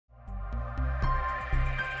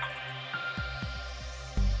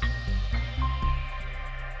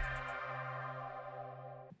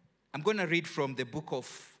I'm going to read from the book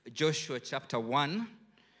of Joshua chapter 1.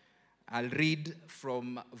 I'll read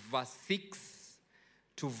from verse 6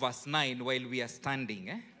 to verse 9 while we are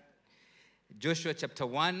standing. Joshua chapter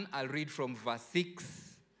 1, I'll read from verse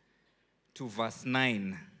 6 to verse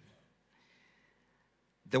 9.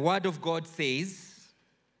 The word of God says,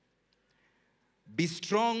 "Be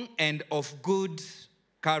strong and of good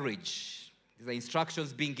courage." These are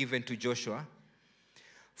instructions being given to Joshua.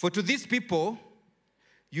 "For to these people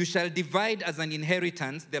you shall divide as an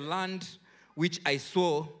inheritance the land which I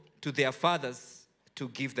swore to their fathers to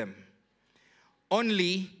give them.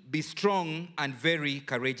 Only be strong and very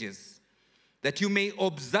courageous, that you may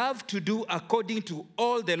observe to do according to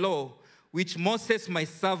all the law which Moses my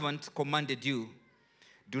servant commanded you.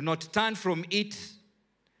 Do not turn from it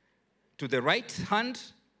to the right hand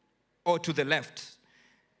or to the left,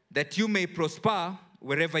 that you may prosper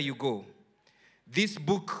wherever you go. This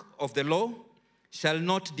book of the law shall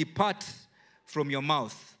not depart from your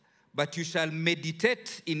mouth, but you shall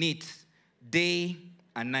meditate in it day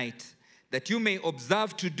and night, that you may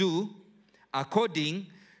observe to do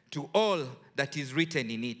according to all that is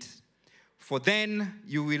written in it. For then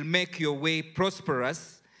you will make your way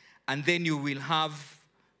prosperous, and then you will have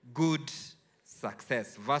good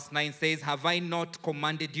success." Verse 9 says, "Have I not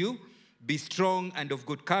commanded you? Be strong and of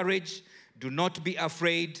good courage. Do not be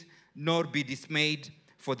afraid, nor be dismayed,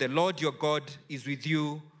 for the Lord your God is with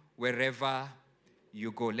you wherever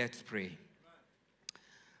you go." Let's pray.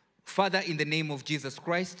 Father, in the name of Jesus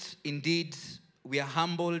Christ, indeed, we are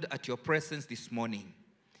humbled at your presence this morning.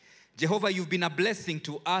 Jehovah, you've been a blessing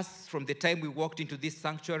to us from the time we walked into this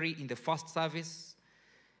sanctuary in the first service,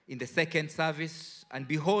 in the second service, and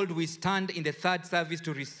behold, we stand in the third service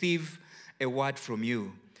to receive a word from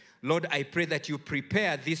you. Lord, I pray that you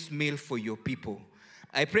prepare this meal for your people.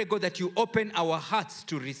 I pray, God, that you open our hearts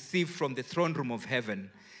to receive from the throne room of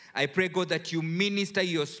heaven. I pray, God, that you minister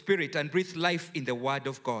your spirit and breathe life in the word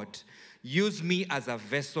of God. Use me as a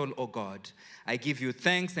vessel, O God. I give you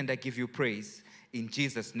thanks and I give you praise. In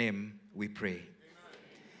Jesus' name we pray.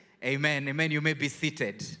 Amen. Amen. You may be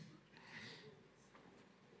seated.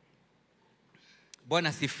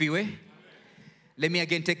 Bwana sifiwe. Let me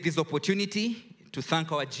again take this opportunity to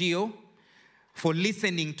thank our GO for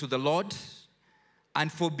listening to the Lord and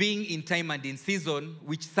for being in time and in season,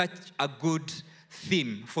 which is such a good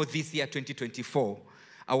theme for this year 2024.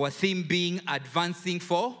 Our theme being advancing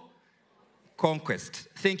for conquest.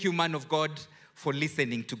 Thank you, man of God, for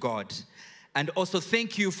listening to God. And also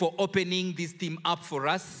thank you for opening this theme up for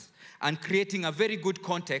us and creating a very good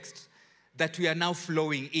context that we are now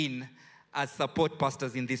flowing in as support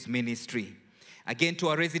pastors in this ministry. Again, to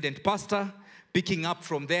our resident pastor, picking up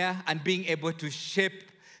from there and being able to shape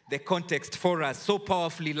the context for us so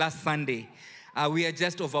powerfully last Sunday. We are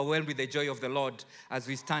just overwhelmed with the joy of the Lord as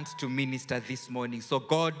we stand to minister this morning. So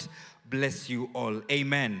God bless you all.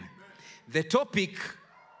 Amen. The topic,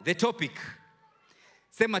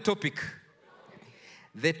 same topic.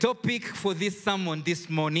 The topic for this sermon this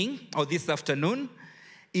morning or this afternoon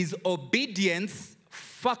is obedience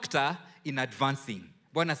factor in advancing.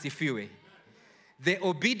 Bwana sifiwe. The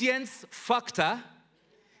obedience factor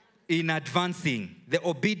in advancing. The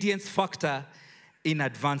obedience factor in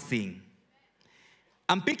advancing.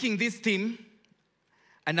 I'm picking this theme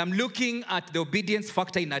and I'm looking at the obedience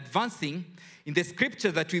factor in advancing. In the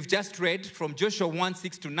scripture that we've just read from Joshua 1,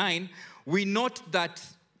 6 to 9, we note that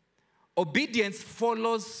obedience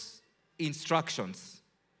follows instructions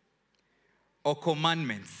or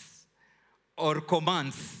commandments or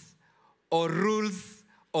commands or rules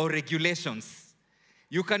or regulations.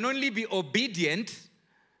 You can only be obedient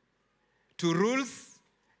to rules,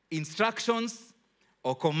 instructions,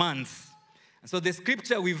 or commands. And so the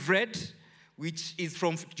scripture we've read, which is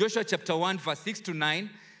from Joshua chapter 1, verse 6 to 9,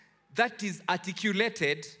 that is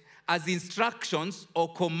articulated as instructions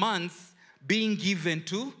or commands being given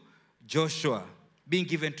to Joshua.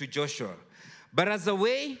 But as a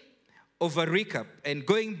way of a recap and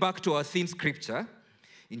going back to our theme scripture,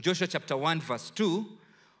 in Joshua chapter 1, verse 2,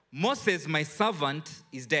 Moses, my servant,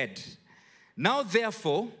 is dead. Now,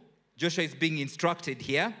 therefore, Joshua is being instructed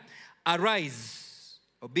here, arise,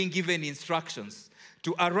 or being given instructions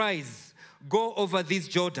to arise, go over this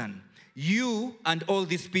Jordan, you and all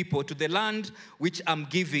these people, to the land which I'm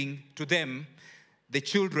giving to them, the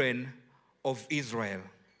children of Israel.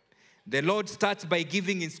 The Lord starts by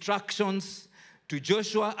giving instructions to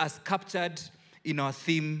Joshua as captured in our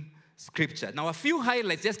theme scripture. Now, a few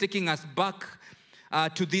highlights, just taking us back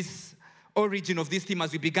to this origin of this theme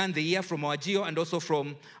as we began the year from our GO and also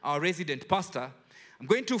from our resident pastor. I'm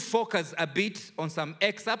going to focus a bit on some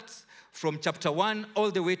excerpts from chapter 1 all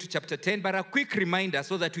the way to chapter 10, but a quick reminder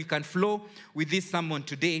so that we can flow with this sermon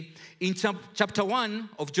today. In chapter 1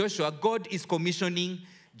 of Joshua, God is commissioning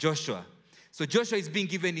Joshua. So Joshua is being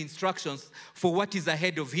given instructions for what is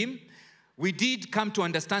ahead of him. We did come to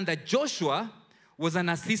understand that Joshua was an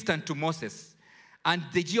assistant to Moses. And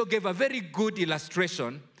the Geo gave a very good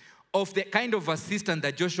illustration of the kind of assistant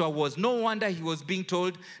that Joshua was. No wonder he was being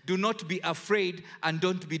told, do not be afraid and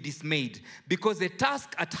don't be dismayed. Because the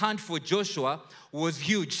task at hand for Joshua was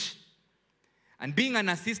huge. And being an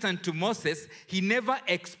assistant to Moses, he never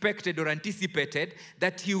expected or anticipated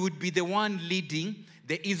that he would be the one leading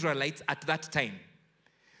the Israelites at that time.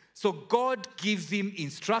 So God gives him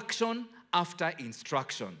instruction after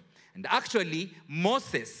instruction. And actually,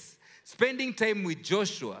 Moses, spending time with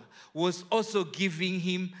Joshua, was also giving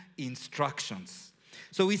him instructions.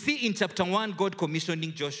 So we see in chapter 1, God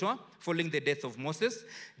commissioning Joshua following the death of Moses.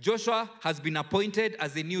 Joshua has been appointed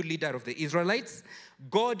as the new leader of the Israelites.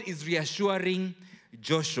 God is reassuring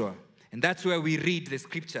Joshua. And that's where we read the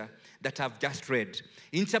scripture that I've just read.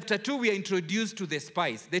 In chapter 2, we are introduced to the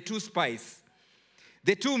spies, the two spies,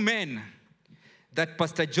 the two men that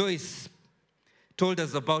Pastor Joyce told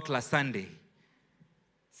us about last Sunday.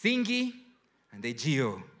 Singi and the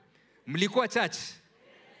Geo. Mlikuwa church?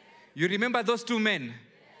 You remember those two men?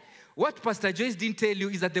 What Pastor Joyce didn't tell you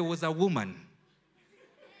is that there was a woman.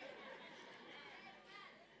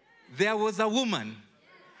 There was a woman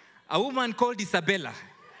called Isabella.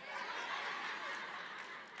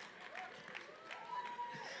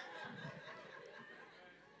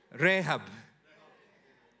 Rahab.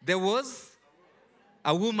 There was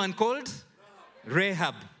a woman called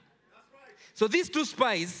Rahab. So these two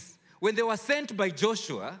spies, when they were sent by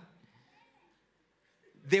Joshua,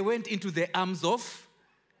 they went into the arms of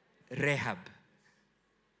Rahab,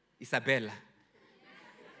 Isabella.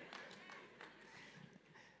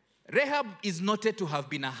 Rahab is noted to have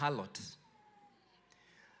been a harlot.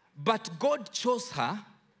 But God chose her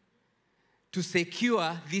to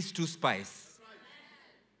secure these two spies.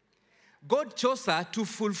 God chose her to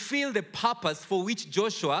fulfill the purpose for which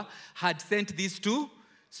Joshua had sent these two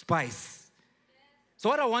spies. So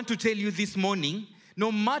what I want to tell you this morning,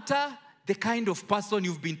 no matter the kind of person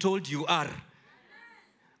you've been told you are,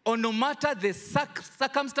 or no matter the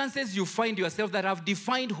circumstances you find yourself that have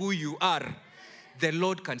defined who you are, the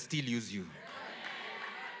Lord can still use you.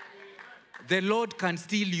 The Lord can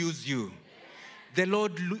still use you. The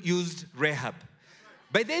Lord used Rahab.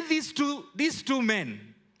 But then these two men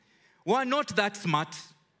were not that smart,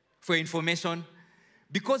 for information,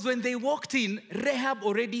 because when they walked in, Rahab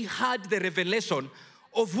already had the revelation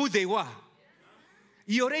of who they were.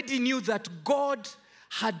 He already knew that God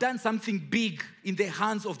had done something big in the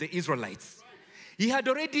hands of the Israelites. He had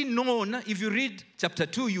already known, if you read chapter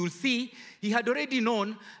 2, you'll see, he had already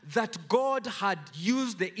known that God had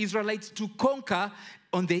used the Israelites to conquer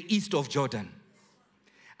on the east of Jordan.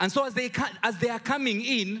 And so as they are coming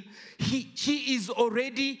in, she is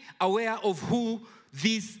already aware of who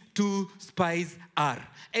these two spies are.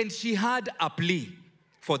 And she had a plea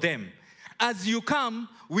for them. As you come,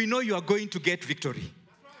 we know you are going to get victory.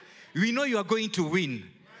 We know you are going to win.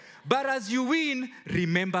 But as you win,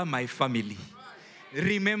 remember my family.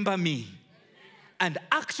 Remember me. And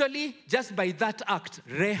actually, just by that act,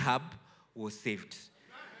 Rahab was saved.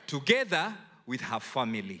 Together with her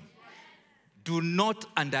family. Do not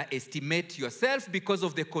underestimate yourself because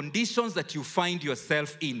of the conditions that you find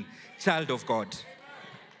yourself in, child of God.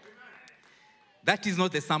 That is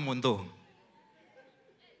not the sermon though.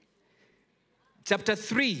 Chapter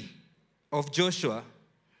 3 of Joshua,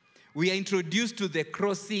 we are introduced to the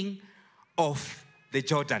crossing of the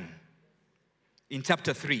Jordan. In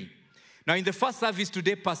chapter 3. Now in the first service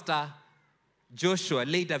today, Pastor Joshua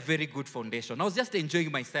laid a very good foundation. I was just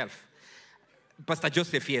enjoying myself. Pastor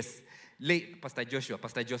Joseph, yes. Pastor Joshua,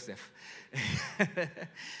 Pastor Joseph.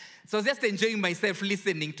 So I was just enjoying myself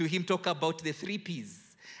listening to him talk about the 3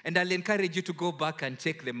 P's. And I'll encourage you to go back and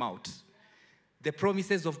check them out. The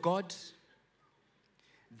promises of God,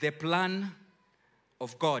 the plan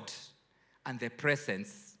of God, and the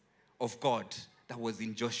presence of God that was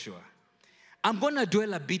in Joshua. I'm going to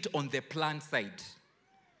dwell a bit on the plan side.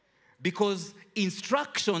 Because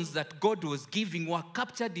instructions that God was giving were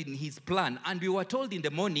captured in his plan. And we were told in the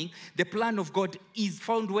morning, the plan of God is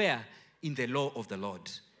found where? In the law of the Lord.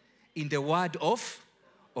 In the word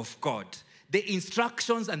of God. The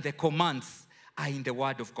instructions and the commands are in the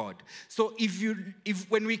word of God. So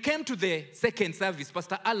when we came to the second service,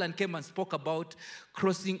 Pastor Alan came and spoke about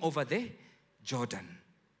crossing over the Jordan.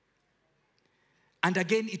 And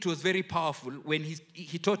again, it was very powerful when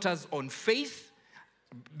he taught us on faith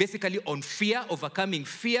basically on fear, overcoming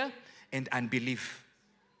fear and unbelief.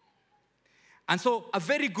 And so a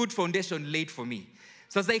very good foundation laid for me.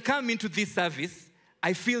 So as I come into this service,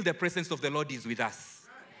 I feel the presence of the Lord is with us.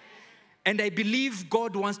 And I believe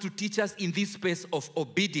God wants to teach us in this space of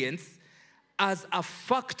obedience as a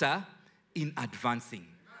factor in advancing.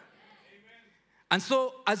 And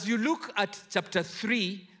so as you look at chapter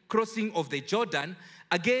 3, crossing of the Jordan,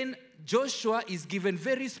 again, Joshua is given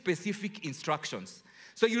very specific instructions.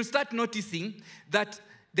 So you'll start noticing that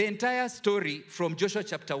the entire story from Joshua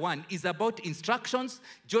chapter 1 is about instructions,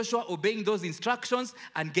 Joshua obeying those instructions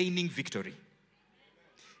and gaining victory.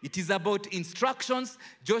 It is about instructions,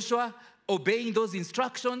 Joshua obeying those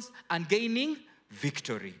instructions and gaining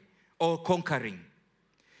victory or conquering.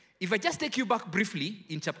 If I just take you back briefly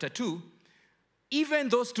in chapter 2, even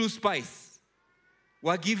those two spies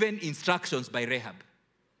were given instructions by Rahab.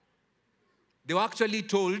 They were actually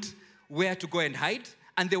told where to go and hide,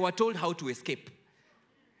 and they were told how to escape.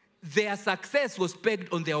 Their success was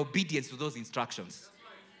pegged on their obedience to those instructions.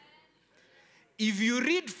 If you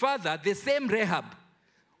read further, the same Rahab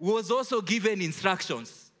was also given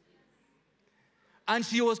instructions. And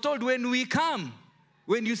she was told, when we come,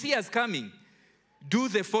 when you see us coming, do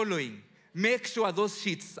the following. Make sure those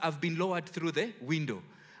sheets have been lowered through the window.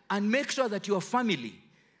 And make sure that your family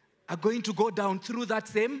are going to go down through that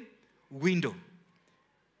same window.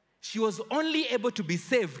 She was only able to be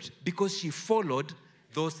saved because she followed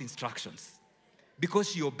those instructions,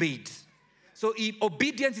 because she obeyed. So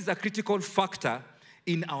obedience is a critical factor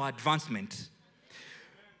in our advancement.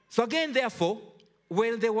 So again, therefore,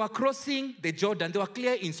 when they were crossing the Jordan, there were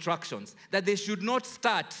clear instructions that they should not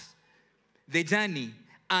start the journey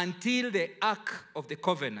until the Ark of the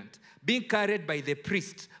Covenant, being carried by the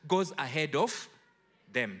priest, goes ahead of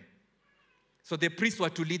them. So the priests were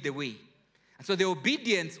to lead the way. And so the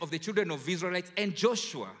obedience of the children of Israelites and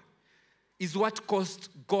Joshua is what caused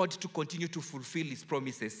God to continue to fulfill his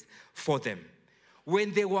promises for them.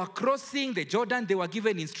 When they were crossing the Jordan, they were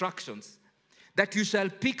given instructions that you shall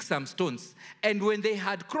pick some stones. And when they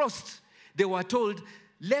had crossed, they were told,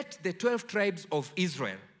 let the 12 tribes of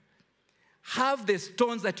Israel have the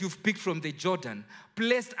stones that you've picked from the Jordan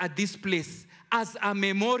placed at this place as a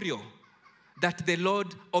memorial that the Lord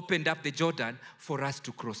opened up the Jordan for us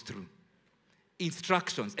to cross through.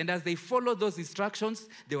 Instructions. And as they followed those instructions,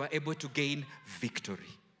 they were able to gain victory.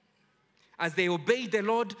 As they obeyed the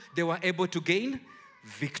Lord, they were able to gain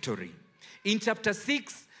victory. In chapter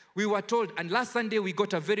 6, we were told, and last Sunday we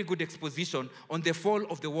got a very good exposition on the fall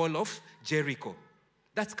of the wall of Jericho.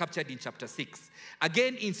 That's captured in chapter 6.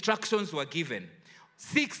 Again, instructions were given.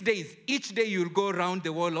 6 days, each day you'll go around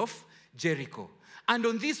the wall of Jericho. And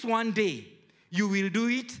on this one day, you will do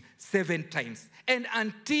it 7 times. And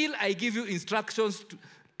until I give you instructions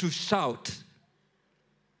to shout,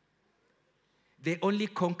 they only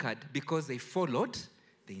conquered because they followed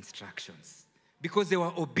the instructions. Because they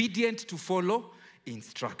were obedient to follow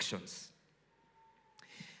instructions.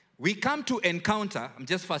 We come to encounter, I'm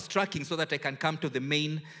just fast tracking so that I can come to the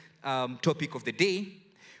main topic of the day.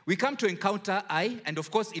 We come to encounter Ai, and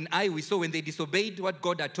of course in Ai we saw when they disobeyed what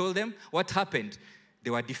God had told them, what happened? They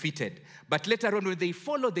were defeated. But later on when they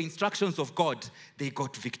followed the instructions of God, they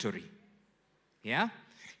got victory. Yeah?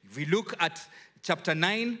 If we look at chapter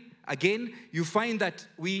 9, again, you find that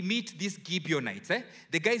we meet these Gibeonites,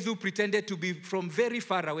 the guys who pretended to be from very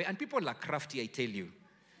far away, and people are crafty, I tell you.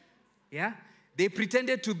 Yeah? They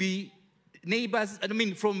pretended to be neighbors,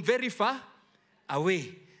 from very far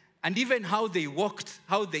away. And even how they walked,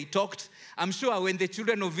 how they talked. I'm sure when the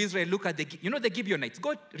children of Israel look at the Gibeonites,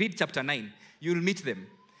 go read chapter 9, you'll meet them.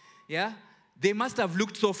 Yeah? They must have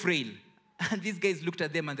looked so frail. And these guys looked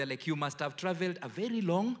at them and they're like, you must have traveled a very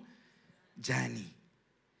long journey.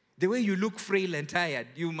 The way you look frail and tired,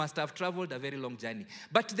 you must have traveled a very long journey.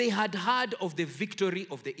 But they had heard of the victory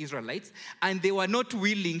of the Israelites, and they were not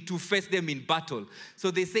willing to face them in battle.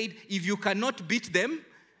 So they said, if you cannot beat them,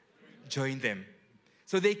 join them.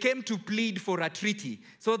 So they came to plead for a treaty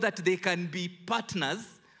so that they can be partners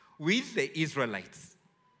with the Israelites.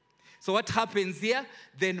 So what happens here?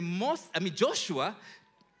 Then Joshua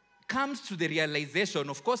comes to the realization,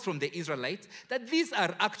 of course, from the Israelites, that these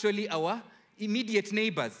are actually our immediate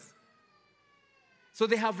neighbors. So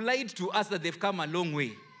they have lied to us that they've come a long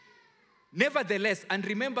way. Nevertheless, and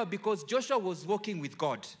remember, because Joshua was walking with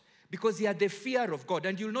God, because he had the fear of God,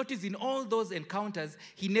 and you'll notice in all those encounters,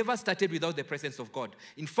 he never started without the presence of God.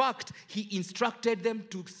 In fact, he instructed them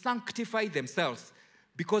to sanctify themselves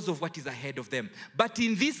because of what is ahead of them. But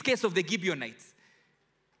in this case of the Gibeonites,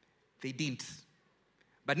 they didn't.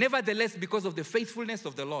 But nevertheless, because of the faithfulness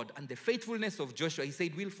of the Lord and the faithfulness of Joshua, he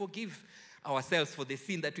said, we'll forgive. ourselves for the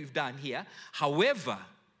sin that we've done here. However,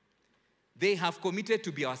 they have committed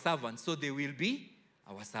to be our servants, so they will be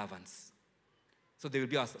our servants. So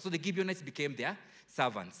the Gibeonites became their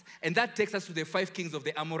servants. And that takes us to the 5 kings of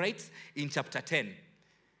the Amorites in chapter 10.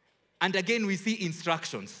 And again, we see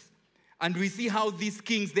instructions. And we see how these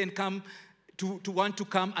kings then come to want to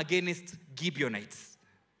come against Gibeonites,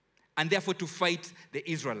 and therefore to fight the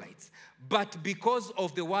Israelites. But because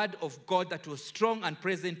of the word of God that was strong and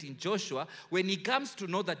present in Joshua, when he comes to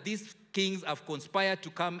know that these kings have conspired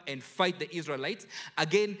to come and fight the Israelites,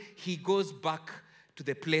 again, he goes back to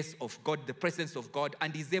the place of God, the presence of God,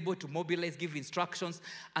 and is able to mobilize, give instructions,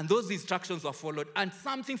 and those instructions were followed, and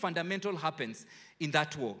something fundamental happens in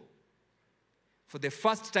that war. For the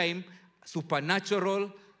first time,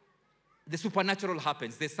 the supernatural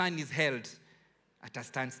happens. The sun is held at a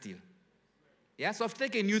standstill. Yeah, so I've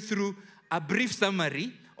taken you through a brief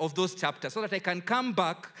summary of those chapters so that I can come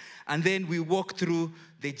back and then we walk through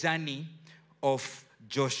the journey of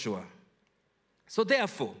Joshua. So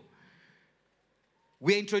therefore,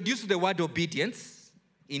 we are introduced to the word obedience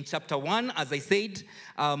in chapter 1, as I said,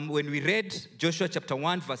 when we read Joshua chapter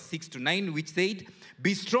 1, verse 6 to 9, which said,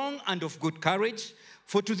 "Be strong and of good courage,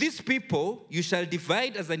 for to these people you shall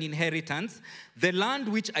divide as an inheritance the land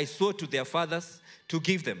which I swore to their fathers to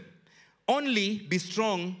give them. Only be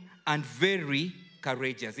strong and very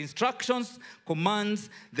courageous." Instructions, commands,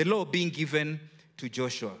 the law being given to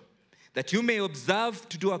Joshua. "That you may observe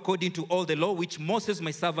to do according to all the law which Moses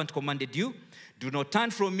my servant commanded you. Do not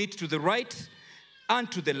turn from it to the right and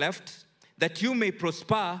to the left, that you may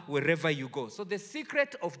prosper wherever you go." So the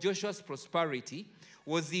secret of Joshua's prosperity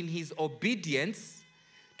was in his obedience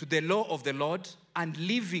to the law of the Lord and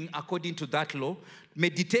living according to that law,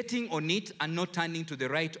 meditating on it and not turning to the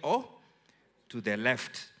right or to the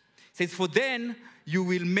left. It says, "For then you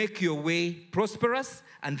will make your way prosperous,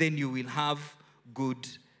 and then you will have good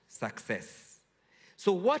success."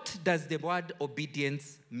 So what does the word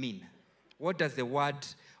obedience mean? What does the word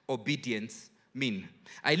obedience mean?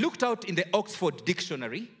 I looked out in the Oxford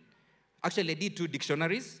Dictionary. Actually, I did 2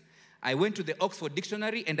 dictionaries. I went to the Oxford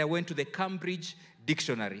Dictionary and I went to the Cambridge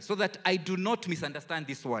Dictionary so that I do not misunderstand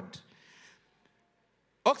this word.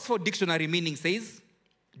 Oxford Dictionary meaning says,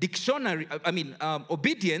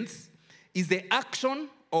 obedience is the action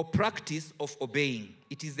or practice of obeying.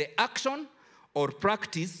 It is the action or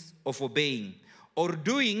practice of obeying or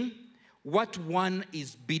doing what one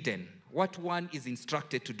is bidden, what one is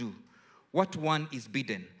instructed to do, what one is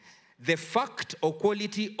bidden. The fact or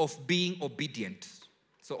quality of being obedient.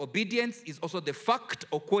 So obedience is also the fact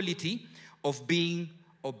or quality of being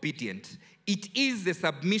obedient. It is the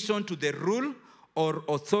submission to the rule or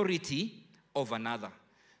authority of another.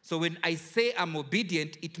 So when I say I'm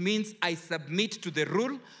obedient, it means I submit to the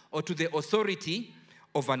rule or to the authority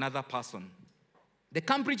of another person. The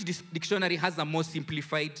Cambridge Dictionary has a more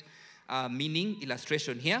simplified meaning,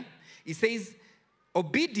 illustration here. It says,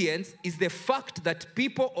 obedience is the fact that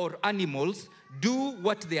people or animals do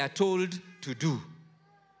what they are told to do.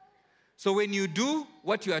 So when you do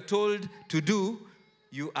what you are told to do,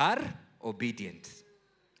 you are obedient.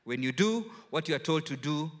 When you do what you are told to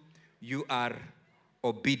do, you are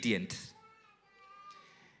obedient.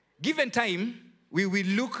 Given time, we will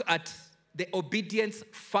look at the obedience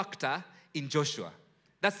factor in Joshua.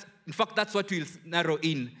 In fact, that's what we'll narrow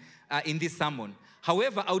in this sermon.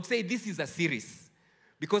 However, I would say this is a series.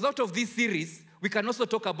 Because out of this series, we can also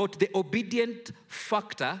talk about the obedient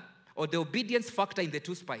factor or the obedience factor in the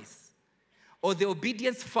 2 spies, or the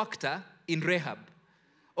obedience factor in Rahab,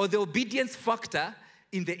 or the obedience factor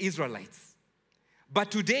in the Israelites.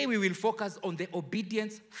 But today we will focus on the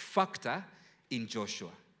obedience factor in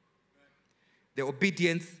Joshua. The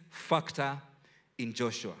obedience factor in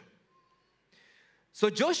Joshua. So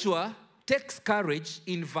Joshua takes courage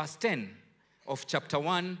in verse 10 of chapter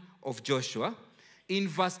 1 of Joshua. In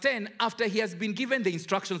verse 10, after he has been given the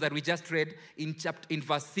instructions that we just read in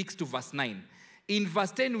verse 6 to verse 9. In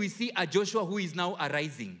verse 10, we see a Joshua who is now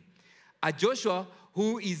arising. A Joshua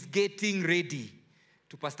who is getting ready,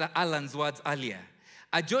 to Pastor Alan's words earlier.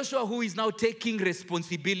 A Joshua who is now taking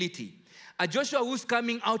responsibility. A Joshua who's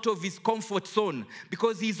coming out of his comfort zone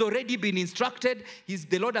because he's already been instructed.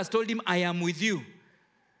 The Lord has told him, I am with you.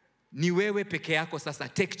 Ni wewe peke yako sasa,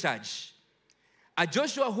 take charge. A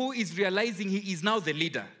Joshua who is realizing he is now the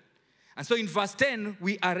leader. And so in verse 10,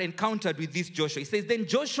 we are encountered with this Joshua. He says, then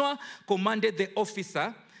Joshua commanded the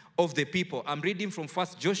officer of the people. I'm reading from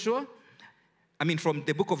from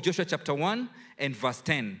the book of Joshua chapter 1 and verse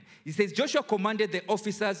 10. He says, Joshua commanded the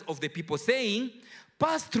officers of the people, saying,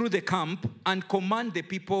 pass through the camp and command the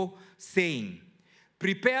people, saying,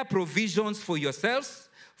 prepare provisions for yourselves,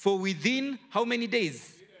 For within how many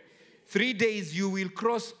days? 3 days you will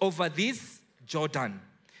cross over this Jordan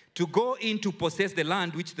to go in to possess the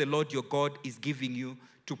land which the Lord your God is giving you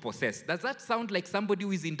to possess. Does that sound like somebody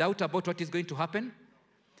who is in doubt about what is going to happen?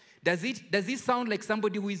 Does it sound like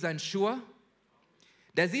somebody who is unsure?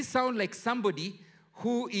 Does it sound like somebody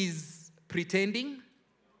who is pretending?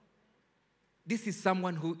 This is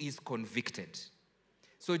someone who is convicted.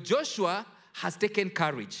 So Joshua has taken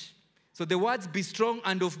courage. So the words be strong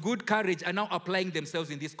and of good courage are now applying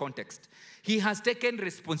themselves in this context. He has taken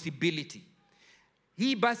responsibility.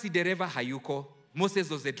 He basi dereva hayuko. Moses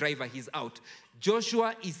was the driver, he's out.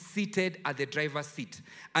 Joshua is seated at the driver's seat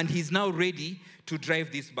and he's now ready to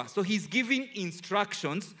drive this bus. So he's giving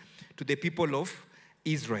instructions to the people of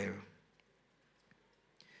Israel.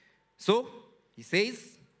 So he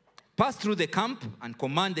says, pass through the camp and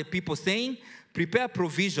command the people saying, prepare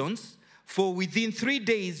provisions, for within 3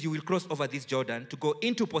 days you will cross over this Jordan to go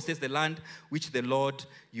in to possess the land which the Lord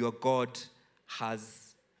your God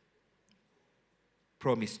has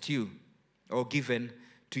promised you or given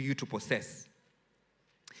to you to possess.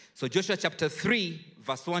 So Joshua chapter 3,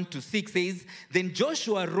 verse 1 to 6 says, then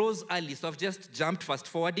Joshua rose early. So I've just jumped fast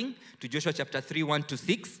forwarding to Joshua chapter 3, 1 to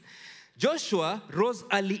 6. Joshua rose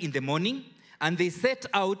early in the morning, and they set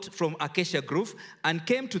out from Acacia Grove and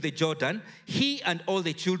came to the Jordan, he and all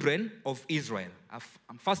the children of Israel.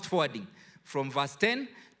 I'm fast forwarding from verse 10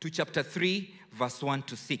 to chapter 3, verse 1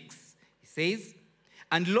 to 6. He says,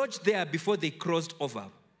 and lodged there before they crossed over.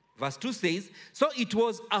 Verse 2 says, so it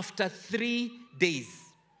was after 3 days,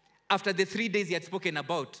 after the 3 days he had spoken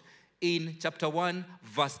about in chapter 1,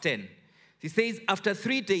 verse 10. He says, after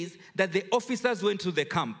 3 days that the officers went to the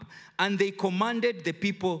camp and they commanded the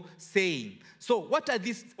people saying, so what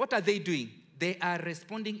are they doing? They are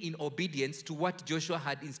responding in obedience to what Joshua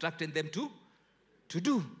had instructed them to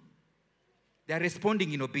do. They are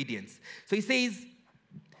responding in obedience. So he says,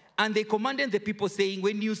 and they commanded the people saying,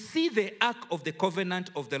 when you see the ark of the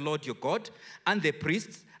covenant of the Lord your God and the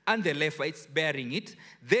priests and the Levites bearing it,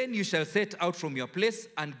 then you shall set out from your place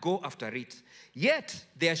and go after it. Yet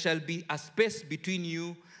there shall be a space between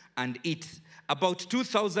you and it, about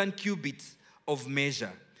 2,000 cubits of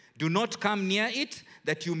measure. Do not come near it,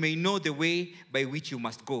 that you may know the way by which you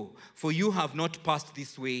must go, for you have not passed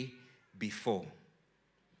this way before.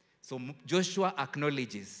 So Joshua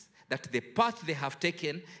acknowledges that the path they have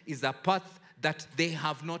taken is a path that they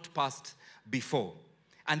have not passed before.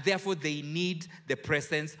 And therefore they need the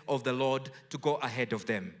presence of the Lord to go ahead of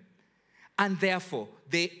them. And therefore,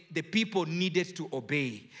 the people needed to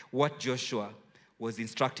obey what Joshua was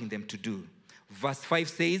instructing them to do. Verse 5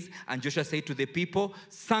 says, and Joshua said to the people,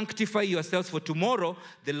 sanctify yourselves, for tomorrow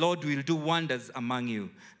the Lord will do wonders among you.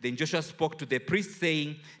 Then Joshua spoke to the priests,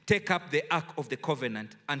 saying, take up the ark of the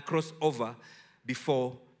covenant and cross over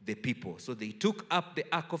before the people. So they took up the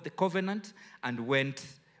ark of the covenant and went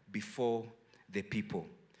before the people.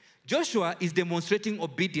 Joshua is demonstrating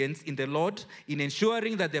obedience in the Lord in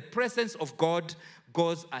ensuring that the presence of God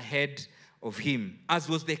goes ahead of him, as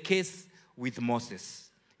was the case with Moses.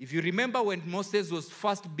 If you remember when Moses was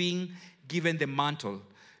first being given the mantle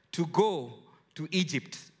to go to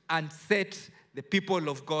Egypt and set the people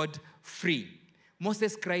of God free,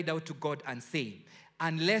 Moses cried out to God and said,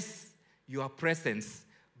 unless your presence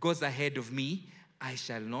goes ahead of me, I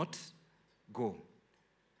shall not go.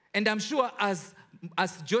 And I'm sure as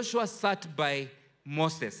Joshua sat by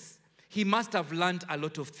Moses, he must have learned a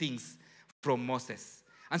lot of things from Moses.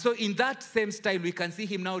 And so in that same style, we can see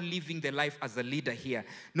him now living the life as a leader here,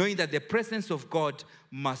 knowing that the presence of God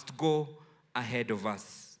must go ahead of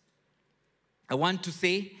us. I want to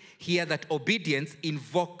say here that obedience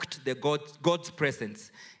invoked the God's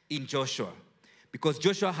presence in Joshua. Because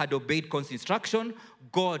Joshua had obeyed God's instruction,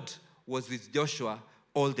 God was with Joshua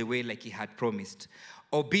all the way like he had promised.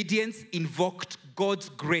 Obedience invoked God's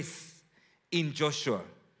grace in Joshua.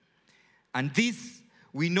 And this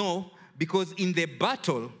we know because in the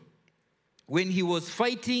battle, when he was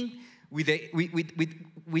fighting with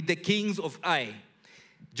the kings of Ai,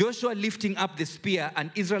 Joshua lifting up the spear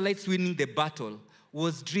and Israelites winning the battle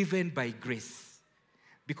was driven by grace.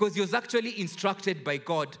 Because he was actually instructed by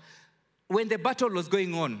God when the battle was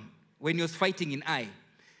going on, when he was fighting in Ai,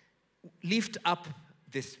 lift up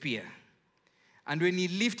the spear. And when he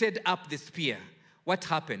lifted up the spear, what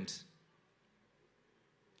happened?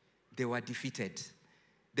 They were defeated.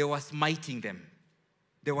 They were smiting them.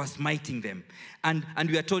 They were smiting them. And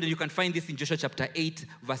we are told, and you can find this in Joshua chapter 8,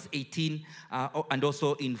 verse 18, and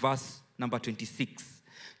also in verse number 26.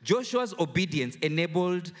 Joshua's obedience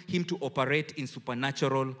enabled him to operate in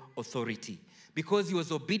supernatural authority. Because he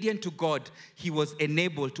was obedient to God, he was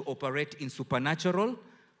enabled to operate in supernatural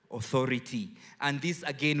authority. And this,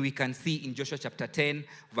 again, we can see in Joshua chapter 10,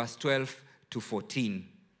 verse 12 to 14.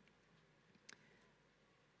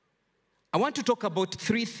 I want to talk about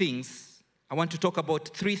three things.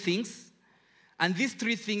 And these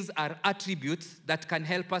three things are attributes that can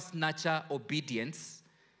help us nurture obedience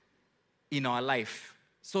in our life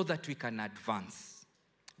so that we can advance.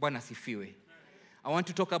 Bwana sifiwe. I want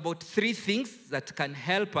to talk about three things that can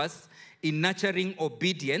help us in nurturing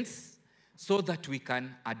obedience so that we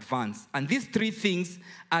can advance. And these three things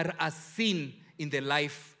are as seen in the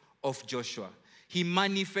life of Joshua. He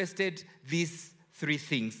manifested these three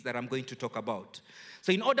things that I'm going to talk about.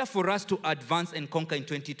 So in order for us to advance and conquer in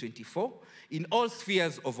 2024, in all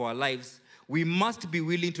spheres of our lives, we must be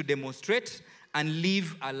willing to demonstrate and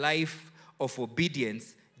live a life of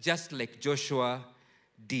obedience just like Joshua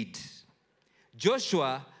did.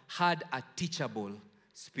 Joshua had a teachable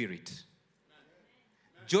spirit.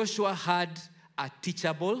 Joshua had a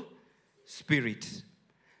teachable spirit.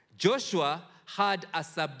 Joshua had a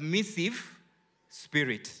submissive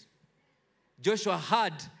spirit. Joshua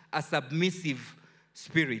had a submissive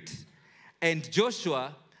spirit. And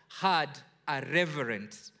Joshua had a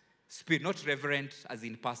reverent spirit. Not reverent as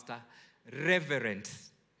in pastor, reverent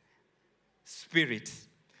spirit.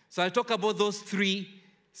 So I'll talk about those three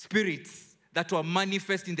spirits that were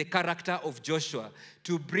manifest in the character of Joshua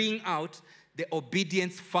to bring out the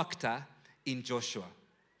obedience factor in Joshua.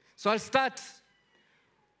 So I'll start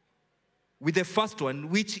with the first one,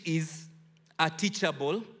 which is a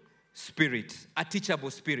teachable spirit. A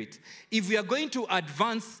teachable spirit. If we are going to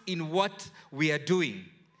advance in what we are doing,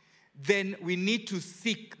 then we need to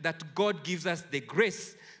seek that God gives us the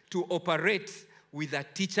grace to operate with a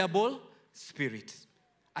teachable spirit.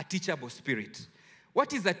 A teachable spirit.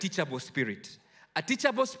 What is a teachable spirit? A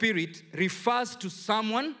teachable spirit refers to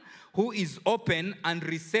someone who is open and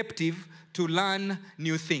receptive to learn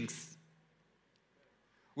new things.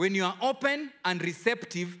 When you are open and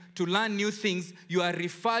receptive to learn new things, you are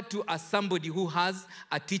referred to as somebody who has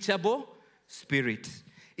a teachable spirit.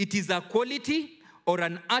 It is a quality or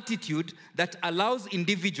an attitude that allows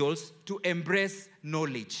individuals to embrace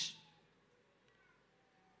knowledge.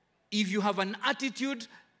 If you have an attitude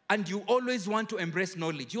and you always want to embrace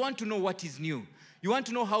knowledge, you want to know what is new, you want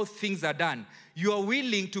to know how things are done, you are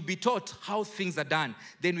willing to be taught how things are done,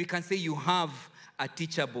 then we can say you have a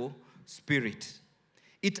teachable spirit.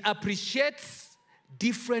 It appreciates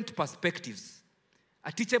different perspectives.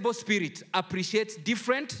 A teachable spirit appreciates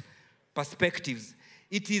different perspectives.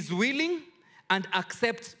 It is willing and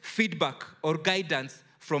accepts feedback or guidance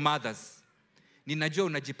from others. Ninajua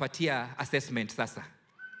unajipatia assessment sasa.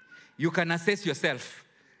 You can assess yourself.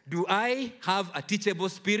 Do I have a teachable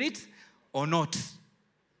spirit or not?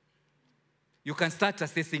 You can start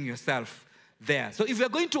assessing yourself there. So if you're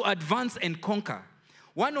going to advance and conquer,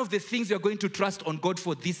 one of the things you're going to trust on God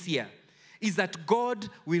for this year is that God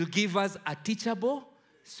will give us a teachable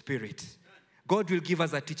spirit. God will give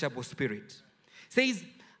us a teachable spirit. It says,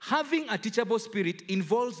 having a teachable spirit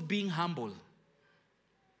involves being humble.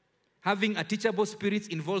 Having a teachable spirit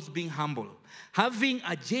involves being humble. Having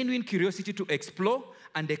a genuine curiosity to explore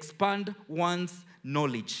and expand one's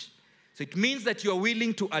knowledge. So it means that you are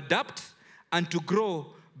willing to adapt and to grow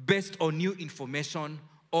based on new information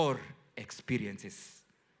or experiences.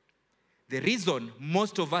 The reason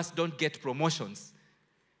most of us don't get promotions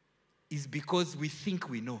is because we think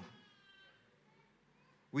we know.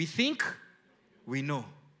 We think we know.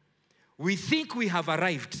 We think we have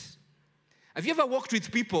arrived. Have you ever worked with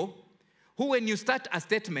people who, when you start a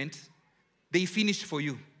statement, they finish for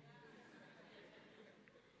you?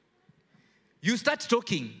 You start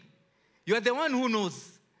talking. You are the one who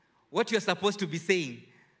knows what you're supposed to be saying.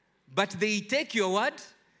 But they take your word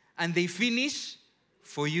and they finish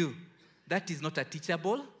for you. That is not a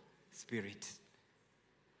teachable spirit.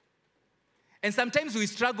 And sometimes we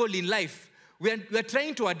struggle in life. We are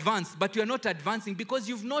trying to advance, but we are not advancing because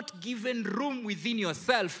you've not given room within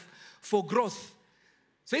yourself for growth.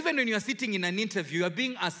 So even when you are sitting in an interview, you are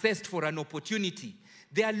being assessed for an opportunity.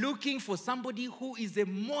 They are looking for somebody who is the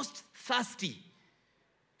most thirsty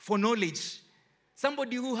for knowledge.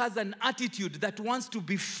 Somebody who has an attitude that wants to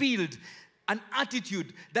be filled, an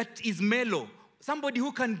attitude that is mellow. Somebody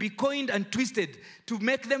who can be coined and twisted to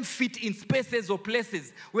make them fit in spaces or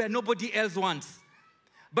places where nobody else wants.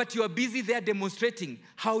 But you are busy there demonstrating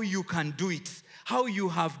how you can do it, how you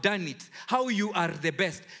have done it, how you are the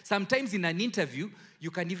best. Sometimes in an interview, you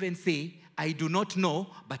can even say, I do not know,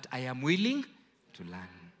 but I am willing to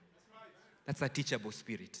learn. That's a teachable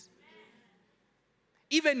spirit.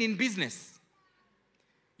 Even in business,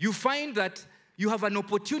 you find that you have an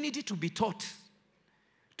opportunity to be taught,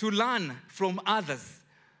 to learn from others.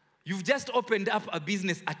 You've just opened up a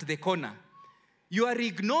business at the corner. You are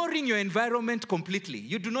ignoring your environment completely.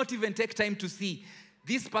 You do not even take time to see,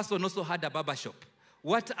 this person also had a barber shop.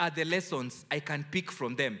 What are the lessons I can pick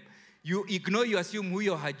from them? You ignore, you assume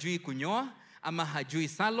huyo hajui kunyoa, ama hajui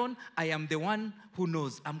salon. I am the one who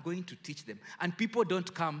knows. I'm going to teach them. And people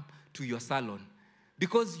don't come to your salon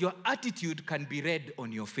because your attitude can be read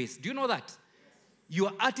on your face. Do you know that?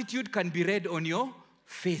 Your attitude can be read on your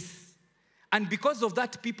face. And because of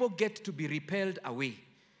that, people get to be repelled away.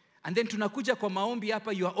 And then tunakuja kwa maombi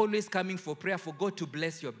hapa, you are always coming for prayer for God to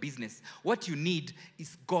bless your business. What you need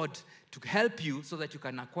is God to help you so that you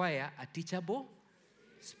can acquire a teachable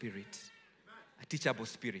spirit. A teachable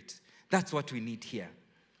spirit. That's what we need here.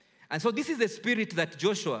 And so this is the spirit that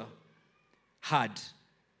Joshua had.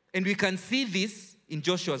 And we can see this in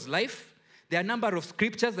Joshua's life. There are a number of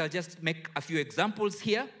scriptures, I'll just make a few examples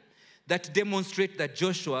here, that demonstrate that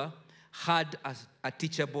Joshua had a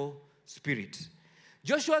teachable spirit.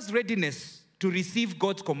 Joshua's readiness to receive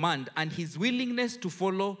God's command and his willingness to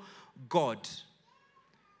follow God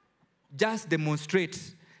just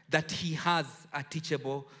demonstrates that he has a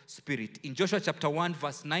teachable spirit. In Joshua chapter 1,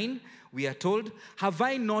 verse 9, we are told, "Have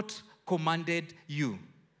I not commanded you?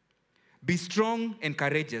 Be strong and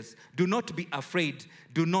courageous. Do not be afraid.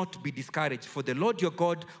 Do not be discouraged. For the Lord your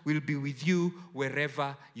God will be with you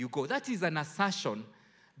wherever you go." That is an assertion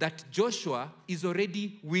that Joshua is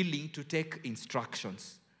already willing to take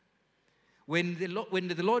instructions. When the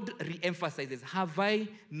Lord re-emphasizes, "Have I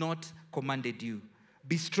not commanded you?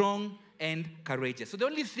 Be strong and courageous." So the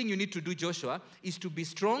only thing you need to do, Joshua, is to be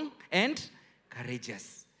strong and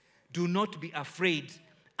courageous. Do not be afraid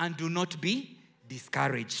and do not be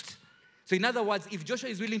discouraged. So in other words, if Joshua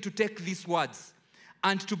is willing to take these words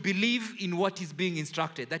and to believe in what is being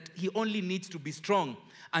instructed, that he only needs to be strong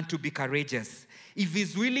and to be courageous. If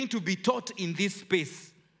he's willing to be taught in this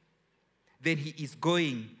space, then he is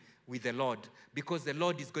going with the Lord, because the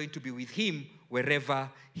Lord is going to be with him wherever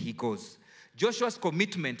he goes. Joshua's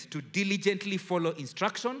commitment to diligently follow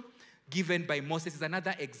instruction given by Moses is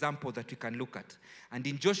another example that we can look at. And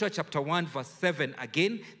in Joshua chapter 1, verse 7,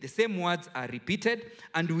 again, the same words are repeated,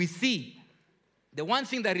 and we see the one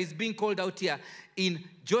thing that is being called out here in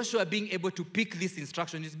Joshua being able to pick this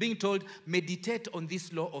instruction is being told, meditate on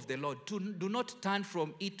this law of the Lord. Do not turn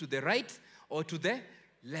from it to the right or to the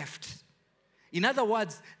left. In other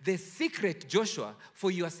words, the secret, Joshua,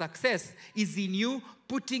 for your success is in you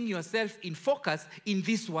putting yourself in focus in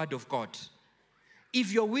this word of God.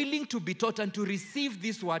 If you're willing to be taught and to receive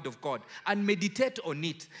this word of God and meditate on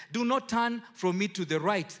it, do not turn from it to the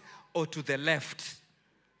right or to the left,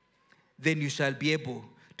 then you shall be able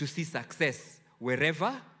to see success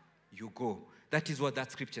wherever you go. That is what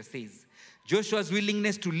that scripture says. Joshua's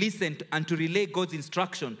willingness to listen and to relay God's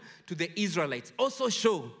instruction to the Israelites also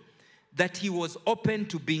show that he was open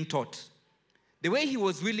to being taught. The way he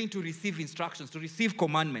was willing to receive instructions, to receive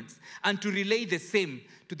commandments, and to relay the same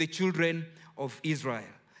to the children of Israel.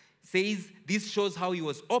 Says this shows how he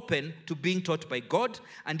was open to being taught by God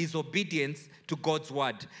and his obedience to God's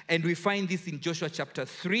word. And we find this in Joshua chapter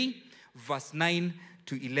 3, verse 9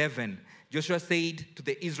 to 11. Joshua said to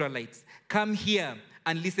the Israelites, "Come here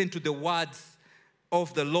and listen to the words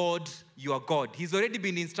of the Lord your God." He's already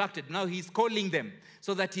been instructed. Now he's calling them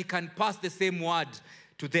so that he can pass the same word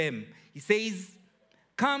to them. He says,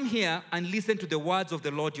 "Come here and listen to the words of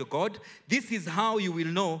the Lord your God. This is how you will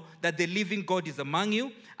know that the living God is among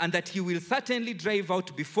you, and that he will certainly drive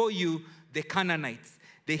out before you the Canaanites,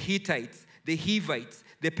 the Hittites, the Hivites,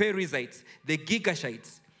 the Perizzites, the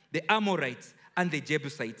Girgashites, the Amorites, and the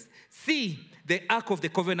Jebusites. See, the ark of the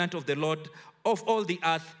covenant of the Lord of all the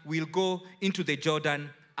earth will go into the Jordan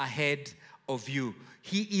ahead of you."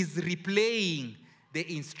 He is replaying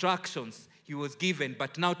the instructions he was given,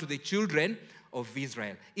 but now to the children of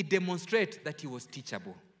Israel. It demonstrates that he was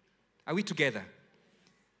teachable. Are we together?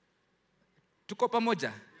 Tuko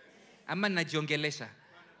pamoja? Ama najiongelesha?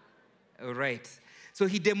 All right. So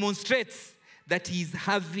he demonstrates that he is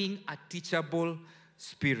having a teachable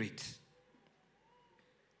spirit.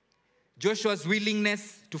 Joshua's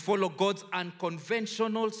willingness to follow God's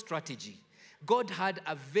unconventional strategy. God had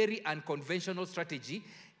a very unconventional strategy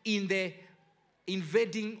in the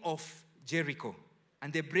invading of Jericho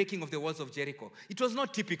and the breaking of the walls of Jericho. It was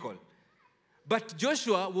not typical. But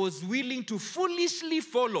Joshua was willing to foolishly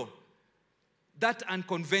follow that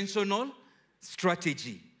unconventional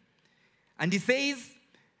strategy. And he says,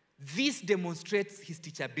 this demonstrates his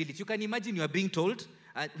teachability. You can imagine you are being told,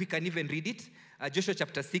 we can even read it, Joshua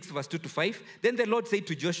chapter 6, verse 2 to 5. Then the Lord said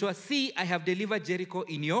to Joshua, "See, I have delivered Jericho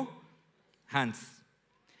in your hands,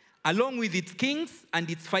 along with its kings and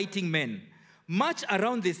its fighting men. march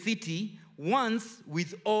around the city once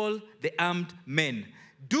with all the armed men.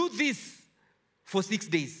 Do this for 6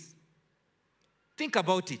 days. Think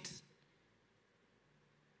about it.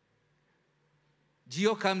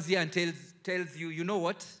 Gio comes here and tells you, you know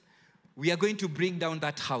what? We are going to bring down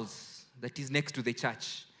that house that is next to the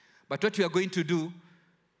church. But what we are going to do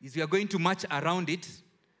is we are going to march around it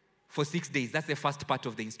for 6 days. That's the first part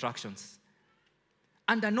of the instructions.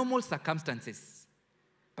 Under normal circumstances,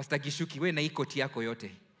 Pastor Gishuki, we na hii koti yako yote.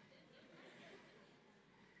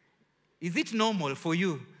 Is it normal for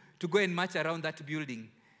you to go and march around that building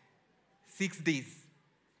 6 days?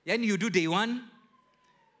 Then you do day 1,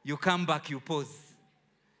 you come back, you pause.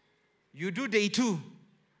 You do day 2,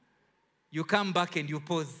 you come back and you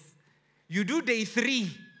pause. You do day 3,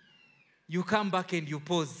 you come back and you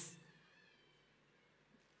pause.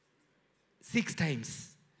 6 times.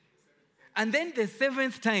 And then the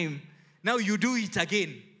 7th time, now you do it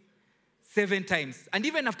again. 7 times. And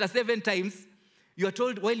even after 7 times, you are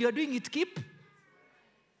told, while you are doing it, keep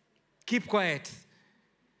quiet.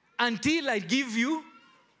 Until I give you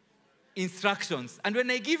instructions. And when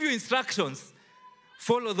I give you instructions,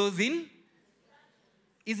 follow those in.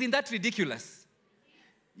 Isn't that ridiculous?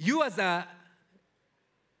 You as a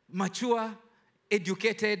mature,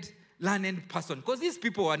 educated, learned person, because these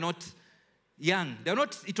people are not young. They're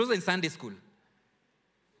not, it wasn't Sunday school.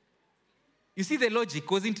 You see the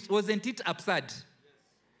logic, wasn't it absurd?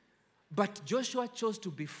 But Joshua chose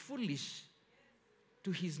to be foolish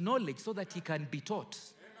to his knowledge so that he can be taught.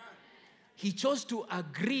 He chose to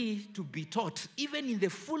agree to be taught, even in the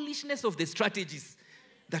foolishness of the strategies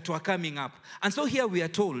that were coming up. And so here we are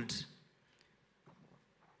told,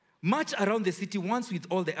 march around the city once with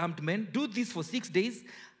all the armed men. Do this for 6 days.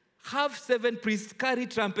 Have 7 priests carry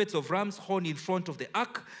trumpets of ram's horn in front of the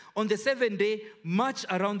ark. On the 7th day, march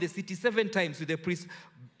around the city 7 times with the priests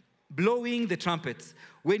blowing the trumpets.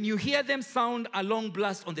 When you hear them sound a long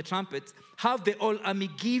blast on the trumpets, have the whole army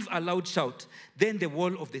give a loud shout. Then the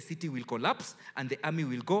wall of the city will collapse and the army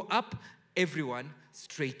will go up, everyone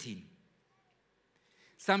straight in.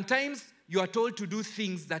 Sometimes you are told to do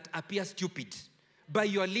things that appear stupid by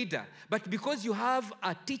your leader, but because you have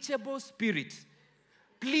a teachable spirit,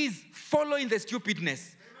 please follow in the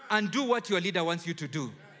stupidness and do what your leader wants you to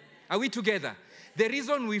do. Are we together? The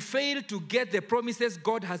reason we fail to get the promises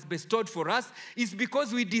God has bestowed for us is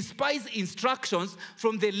because we despise instructions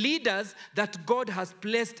from the leaders that God has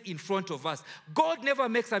placed in front of us. God never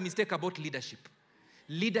makes a mistake about leadership.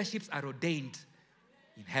 Leaderships are ordained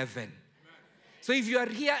in heaven. So if you are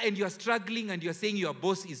here and you are struggling and you are saying your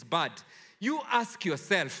boss is bad, you ask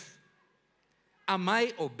yourself, am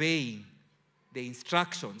I obeying the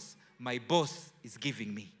instructions my boss is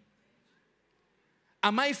giving me?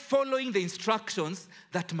 Am I following the instructions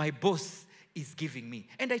that my boss is giving me?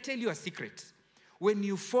 And I tell you a secret. When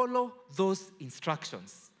you follow those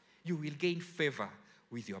instructions, you will gain favor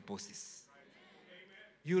with your bosses.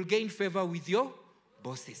 You will gain favor with your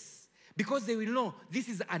bosses. Because they will know this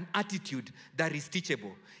is an attitude that is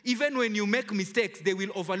teachable. Even when you make mistakes, they will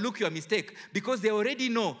overlook your mistake because they already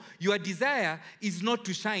know your desire is not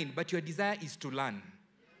to shine, but your desire is to learn.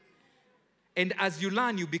 And as you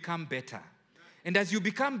learn, you become better. And as you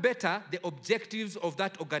become better, the objectives of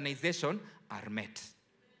that organization are met.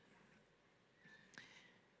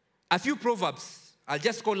 A few proverbs, I'll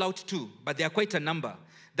just call out 2, but there are quite a number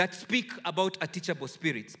that speak about a teachable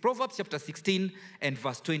spirit. Proverbs chapter 16 and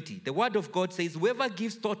verse 20. The word of God says, whoever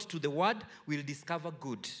gives thought to the word will discover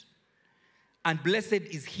good. And blessed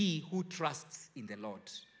is he who trusts in the Lord.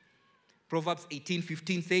 Proverbs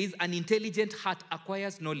 18:15 says, an intelligent heart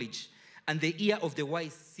acquires knowledge, and the ear of the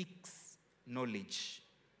wise seeks knowledge.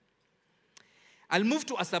 I'll move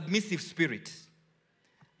to a submissive spirit.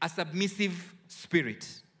 A submissive spirit.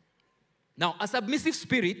 Now, a submissive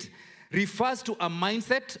spirit refers to a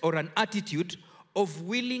mindset or an attitude of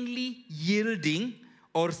willingly yielding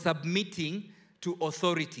or submitting to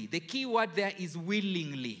authority. The key word there is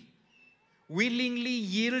willingly. Willingly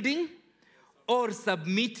yielding or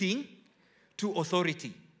submitting to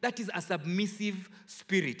authority. That is a submissive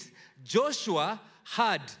spirit. Joshua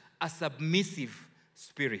had a submissive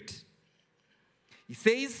spirit. He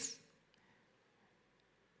says,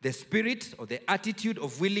 the spirit or the attitude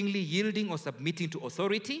of willingly yielding or submitting to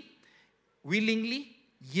authority, willingly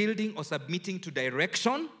yielding or submitting to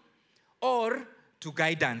direction or to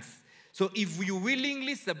guidance. So if you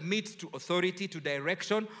willingly submit to authority, to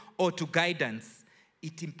direction, or to guidance,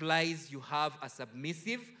 it implies you have a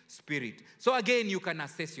submissive spirit. So again, you can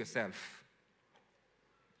assess yourself.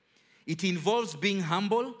 It involves being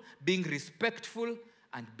humble, being respectful,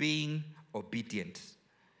 and being obedient.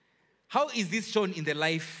 How is this shown in the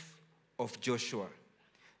life of Joshua.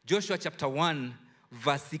 Joshua chapter 1,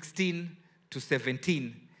 verse 16 to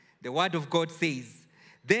 17. The word of God says,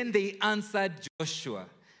 then they answered Joshua.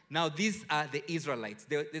 Now these are the Israelites,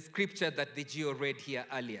 the scripture that the Geo read here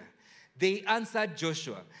earlier. They answered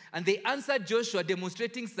Joshua. And they answered Joshua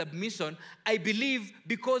demonstrating submission, I believe,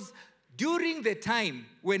 because during the time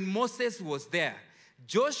when Moses was there,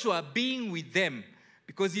 Joshua being with them,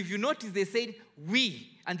 because if you notice, they said, we,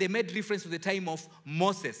 and they made reference to the time of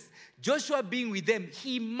Moses. Joshua being with them,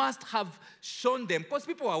 he must have shown them, because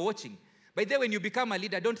people are watching. By the way, when you become a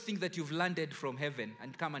leader, don't think that you've landed from heaven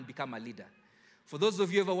and come and become a leader. For those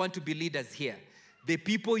of you who ever want to be leaders here, the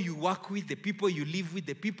people you work with, the people you live with,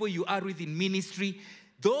 the people you are with in ministry,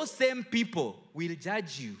 those same people will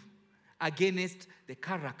judge you against the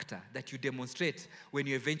character that you demonstrate when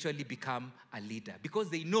you eventually become a leader. Because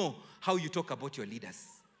they know how you talk about your leaders.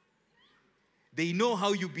 They know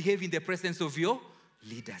how you behave in the presence of your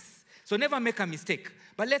leaders. So never make a mistake.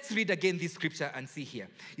 But let's read again this scripture and see here.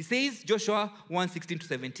 It says, Joshua 1:16 to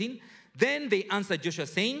 17, then they answered Joshua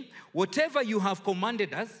saying, whatever you have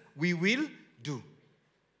commanded us, we will do.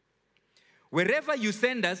 Wherever you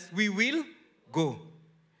send us, we will go.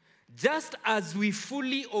 Just as we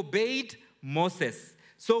fully obeyed Moses,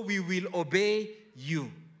 so we will obey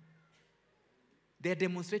you. They're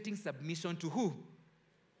demonstrating submission to who?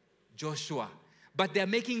 Joshua. But they're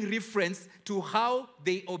making reference to how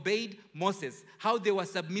they obeyed Moses, how they were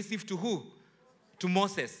submissive to who? To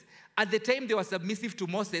Moses. At the time they were submissive to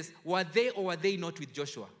Moses, were they or were they not with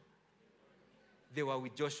Joshua? They were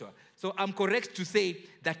with Joshua. So I'm correct to say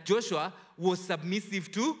that Joshua was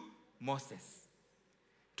submissive to Moses.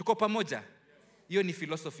 Tuko pamoja? Hiyo ni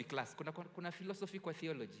philosophy class. Kuna philosophy kwa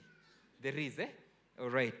theology? There is, eh? All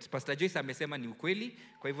right. Pastor Joyce amesema ni ukweli,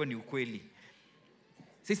 kwa hivyo ni ukweli.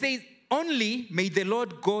 So he says, only may the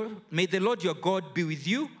Lord your God be with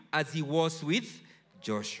you as he was with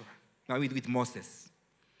Joshua. Now with Moses.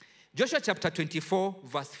 Joshua chapter 24,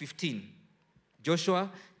 verse 15.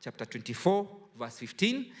 Joshua chapter 24, verse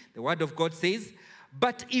 15. The word of God says,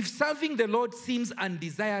 but if serving the Lord seems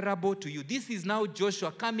undesirable to you, this is now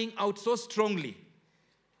Joshua coming out so strongly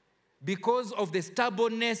because of the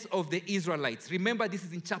stubbornness of the Israelites. Remember, this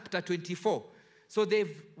is in chapter 24. So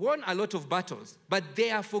they've won a lot of battles, but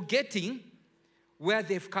they are forgetting where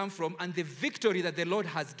they've come from and the victory that the Lord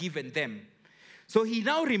has given them. So he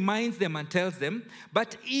now reminds them and tells them,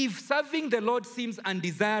 but if serving the Lord seems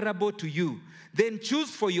undesirable to you, then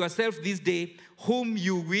choose for yourself this day whom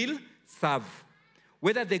you will serve.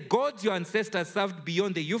 Whether the gods your ancestors served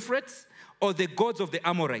beyond the Euphrates or the gods of the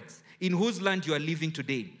Amorites, in whose land you are living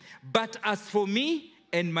today. But as for me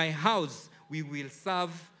and my house, we will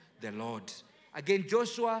serve the Lord. Again,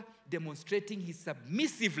 Joshua demonstrating his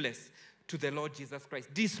submissiveness to the Lord Jesus Christ,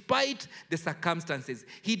 despite the circumstances.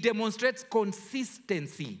 He demonstrates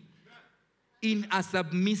consistency in a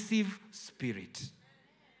submissive spirit.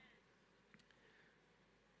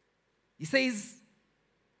 He says,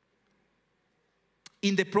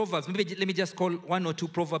 in the Proverbs, maybe let me just call one or two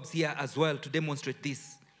Proverbs here as well to demonstrate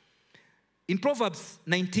this. In Proverbs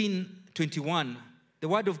 19:21, the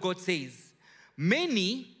word of God says,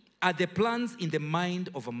 many are the plans in the mind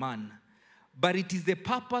of a man, but it is the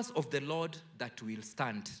purpose of the Lord that will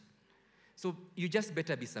stand. So you just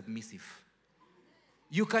better be submissive.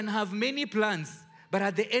 You can have many plans, but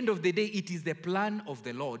at the end of the day, it is the plan of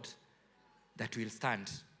the Lord that will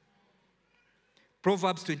stand.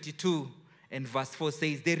 Proverbs 22 and verse 4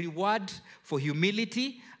 says, the reward for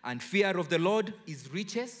humility and fear of the Lord is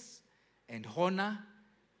riches and honor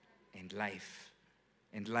and life.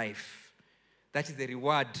 And life. That is the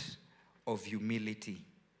reward of humility.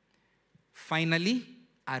 Finally,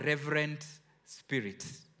 a reverent spirit.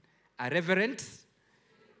 A reverent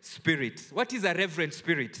spirit. What is a reverent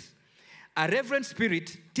spirit? A reverent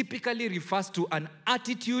spirit typically refers to an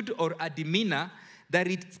attitude or a demeanor that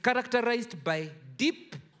is characterized by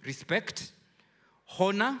deep respect,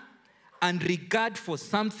 honor, and regard for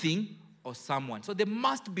something or someone. So there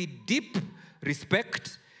must be deep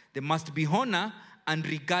respect, there must be honor and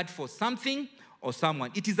regard for something or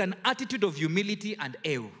someone. It is an attitude of humility and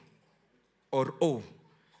awe.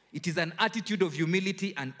 It is an attitude of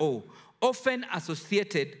humility and awe, often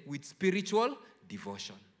associated with spiritual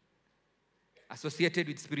devotion. Associated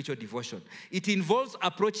with spiritual devotion. It involves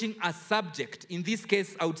approaching a subject, in this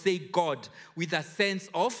case, I would say God, with a sense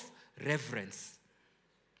of reverence,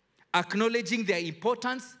 acknowledging their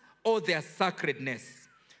importance or their sacredness.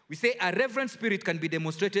 We say a reverent spirit can be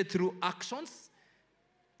demonstrated through actions,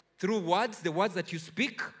 through words, the words that you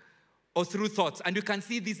speak, or through thoughts. And you can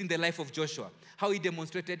see this in the life of Joshua, how he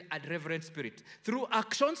demonstrated a reverent spirit. Through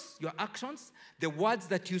actions, your actions, the words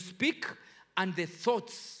that you speak, and the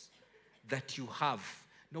thoughts that you have.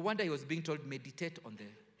 No wonder he was being told, meditate on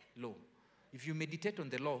the law. If you meditate on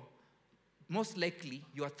the law, most likely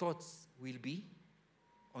your thoughts will be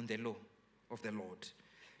on the law of the Lord.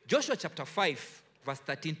 Joshua chapter 5, verse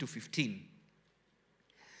 13 to 15.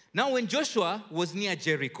 Now when Joshua was near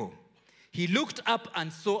Jericho, he looked up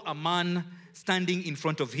and saw a man standing in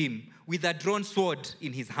front of him with a drawn sword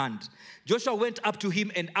in his hand. Joshua went up to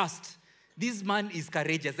him and asked, this man is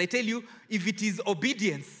courageous. I tell you, if it is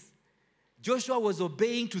obedience, Joshua was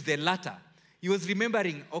obeying to the latter. He was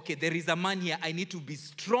remembering, okay, there is a man here. I need to be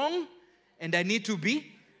strong and I need to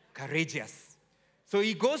be courageous. So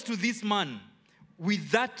he goes to this man with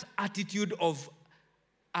that attitude of,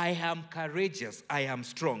 I am courageous, I am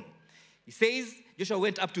strong. He says, Joshua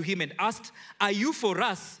went up to him and asked, are you for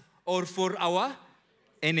us or for our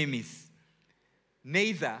enemies?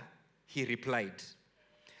 Neither, he replied.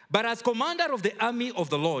 But as commander of the army of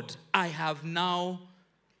the Lord, I have now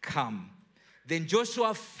come. Then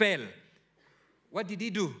Joshua fell. What did he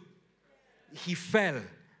do? He fell.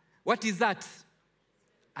 What is that?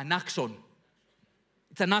 An action.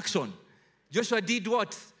 It's an action. Joshua did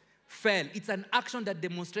what? Fell. It's an action that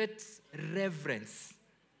demonstrates reverence.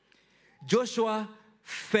 Joshua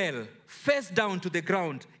fell face down to the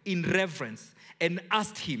ground in reverence and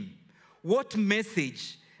asked him, what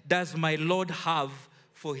message does my Lord have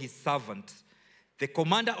for his servant? The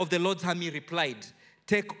commander of the Lord's army replied,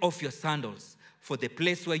 take off your sandals, for the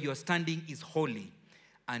place where you are standing is holy.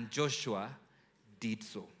 And Joshua did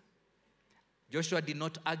so. Joshua did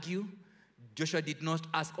not argue. Joshua did not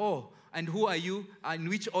ask, oh, and who are you? And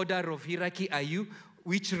which order of hierarchy are you?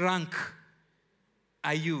 Which rank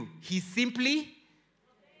are you? He simply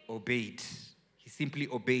obeyed. He simply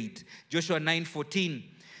obeyed. Joshua 9:14.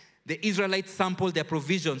 The Israelites sampled their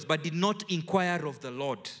provisions but did not inquire of the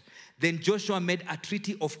Lord. Then Joshua made a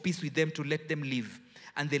treaty of peace with them to let them live.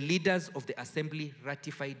 And the leaders of the assembly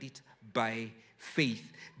ratified it by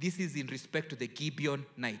faith. This is in respect to the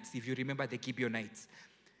Gibeonites. If you remember the Gibeonites.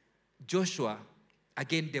 Joshua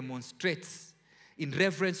again demonstrates in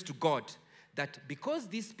reverence to God that because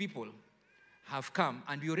these people have come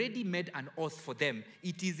and we already made an oath for them,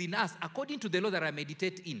 it is in us, according to the law that I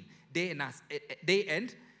meditate in day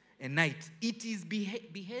and night, it is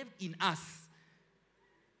behaved in us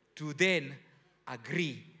to then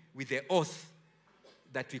agree with the oath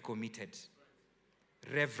that we committed.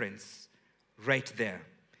 Reverence right there.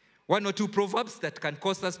 One or two proverbs that can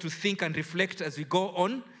cause us to think and reflect as we go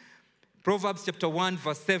on. Proverbs chapter 1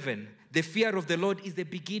 verse 7. The fear of the Lord is the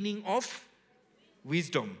beginning of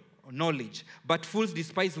wisdom or knowledge, but fools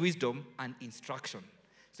despise wisdom and instruction.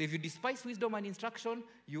 So if you despise wisdom and instruction,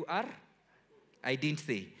 you are, I didn't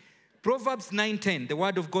say. Proverbs 9:10, the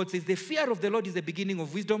word of God says, the fear of the Lord is the beginning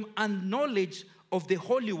of wisdom, and knowledge of the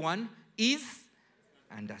Holy One is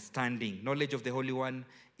understanding. Knowledge of the Holy One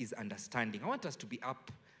is understanding. I want us to be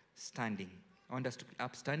upstanding.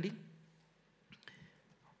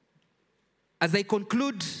 As I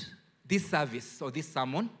conclude this service or this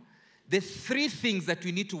sermon, the three things that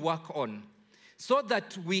we need to work on so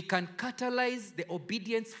that we can catalyze the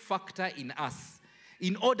obedience factor in us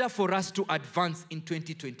in order for us to advance in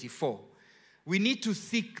 2024. We need to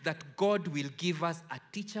seek that God will give us a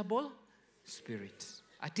teachable spirit.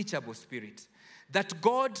 A teachable spirit. That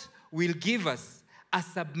God will give us a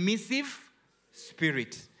submissive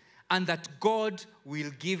spirit. And that God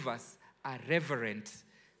will give us a reverent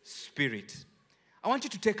spirit. I want you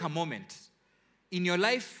to take a moment in your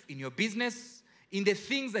life, in your business, in the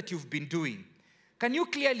things that you've been doing. Can you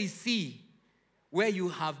clearly see where you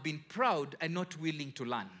have been proud and not willing to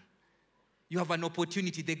learn? You have an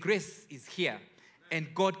opportunity. The grace is here,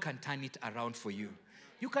 and God can turn it around for you.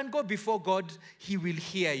 You can go before God. He will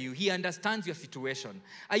hear you. He understands your situation.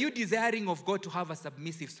 Are you desiring of God to have a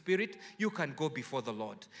submissive spirit? You can go before the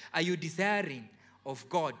Lord. Are you desiring of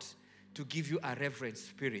God to give you a reverent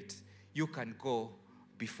spirit? You can go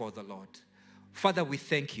before the Lord. Father, we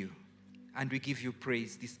thank you and we give you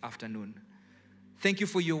praise this afternoon. Thank you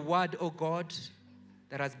for your word, oh God,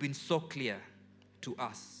 that has been so clear to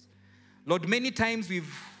us. Lord, many times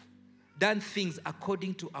we've done things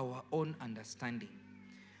according to our own understanding.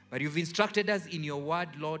 But you've instructed us in your word,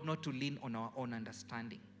 Lord, not to lean on our own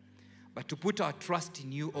understanding, but to put our trust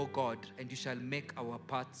in you, O God, and you shall make our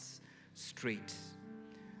paths straight.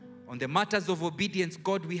 On the matters of obedience,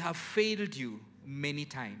 God, we have failed you many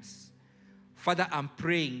times. Father, I'm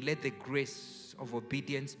praying, let the grace of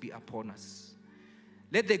obedience be upon us.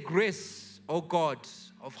 Let the grace, O God,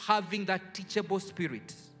 of having that teachable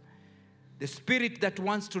spirit the spirit that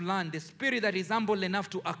wants to learn, the spirit that is humble enough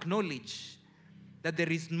to acknowledge that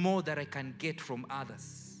there is more that I can get from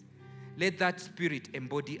others. Let that spirit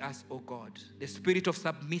embody us, O God, the spirit of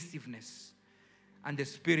submissiveness and the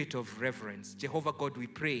spirit of reverence. Jehovah God, we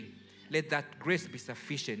pray, let that grace be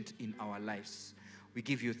sufficient in our lives. We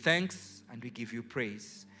give you thanks and we give you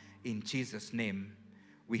praise. In Jesus' name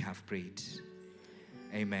we have prayed.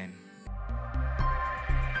 Amen.